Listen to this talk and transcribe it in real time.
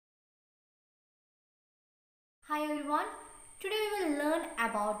Hi everyone, today we will learn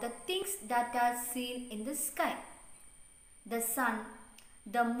about the things that are seen in the sky. The sun,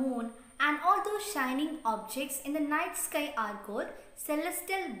 the moon and all those shining objects in the night sky are called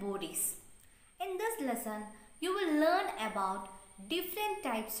celestial bodies. In this lesson, you will learn about different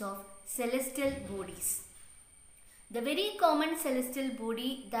types of celestial bodies. The very common celestial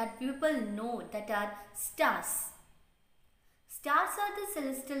body that people know that are stars. Stars are the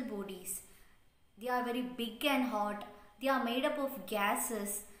celestial bodies. They are very big and hot. They are made up of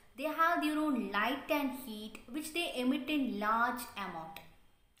gases. They have their own light and heat which they emit in large amount.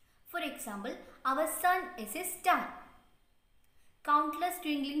 For example, our sun is a star. Countless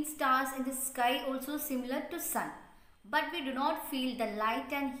twinkling stars in the sky also similar to sun. But we do not feel the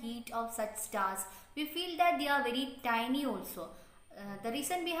light and heat of such stars. We feel that they are very tiny also. The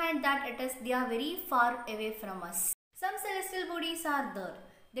reason behind that is they are very far away from us. Some celestial bodies are there.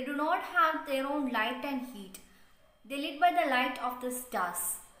 They do not have their own light and heat. They lit by the light of the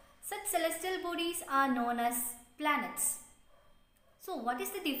stars. Such celestial bodies are known as planets. So what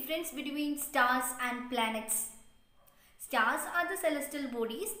is the difference between stars and planets? Stars are the celestial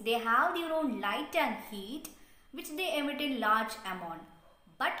bodies. They have their own light and heat which they emit in large amount.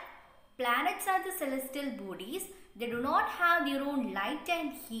 But planets are the celestial bodies. They do not have their own light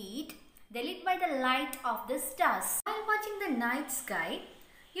and heat. They lit by the light of the stars. While watching the night sky,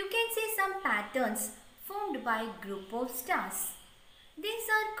 you can see some patterns formed by a group of stars. These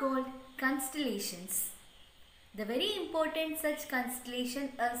are called constellations. The very important such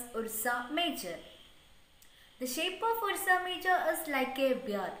constellation is Ursa Major. The shape of Ursa Major is like a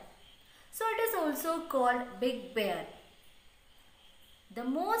bear. So it is also called Big Bear. The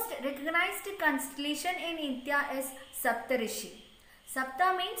most recognized constellation in India is Saptarishi.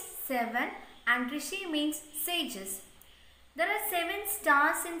 Sapta means 7 and Rishi means sages. There are 7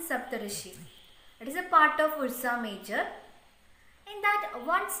 stars in Saptarishi. It is a part of Ursa Major. In that,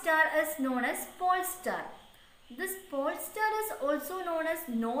 one star is known as Pole Star. This Pole Star is also known as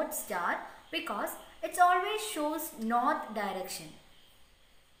North Star because it always shows north direction.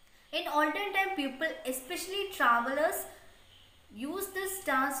 In olden time, people, especially travelers, use these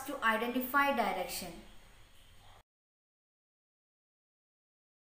stars to identify direction.